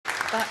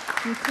That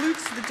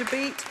concludes the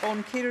debate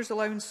on Carers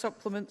Allowance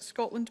Supplement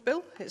Scotland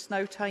Bill. It's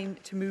now time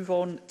to move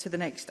on to the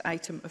next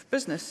item of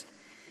business,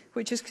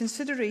 which is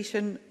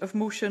consideration of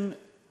motion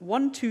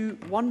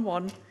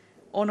 1211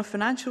 on a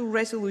financial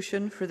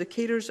resolution for the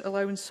Carers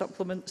Allowance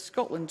Supplement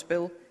Scotland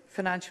Bill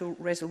financial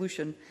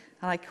resolution.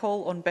 And I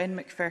call on Ben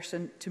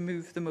Macpherson to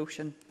move the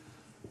motion.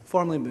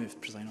 Formally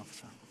moved, Presiding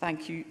Officer.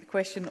 Thank you. The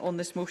question on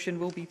this motion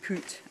will be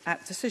put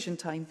at decision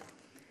time.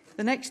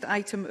 The next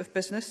item of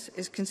business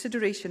is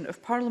consideration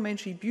of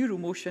Parliamentary Bureau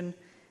Motion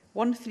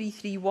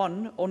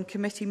 1331 on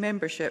committee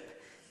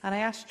membership, and I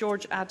ask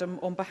George Adam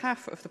on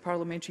behalf of the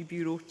Parliamentary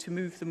Bureau to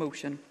move the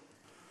motion.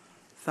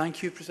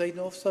 Thank you, Presiding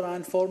Officer,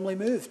 and formally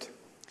moved.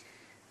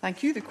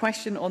 Thank you. The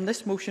question on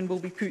this motion will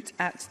be put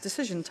at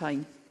decision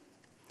time.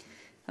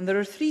 And there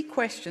are 3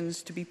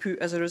 questions to be put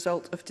as a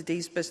result of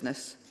today's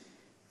business.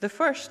 The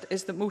first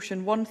is that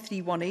motion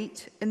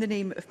 1318, in the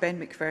name of Ben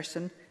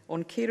Macpherson,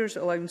 on Carers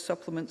Allowance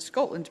Supplement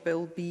Scotland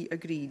Bill be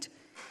agreed.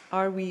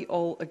 Are we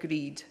all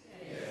agreed?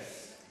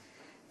 Yes.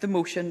 The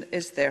motion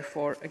is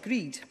therefore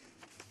agreed.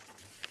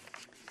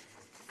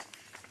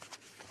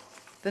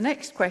 The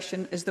next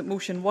question is that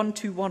motion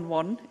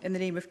 1211, in the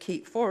name of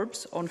Kate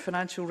Forbes, on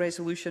financial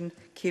resolution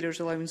Carers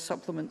Allowance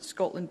Supplement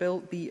Scotland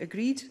Bill be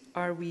agreed.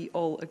 Are we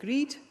all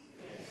agreed?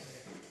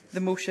 Yes. The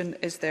motion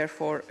is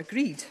therefore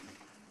agreed.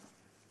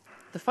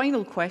 The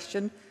final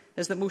question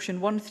is that motion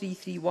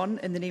 1331,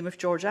 in the name of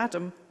George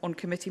Adam, on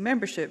committee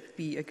membership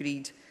be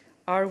agreed.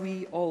 Are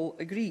we all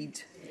agreed?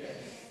 Yes.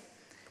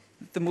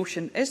 The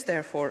motion is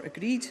therefore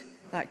agreed.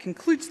 That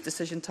concludes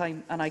decision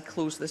time, and I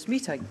close this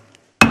meeting.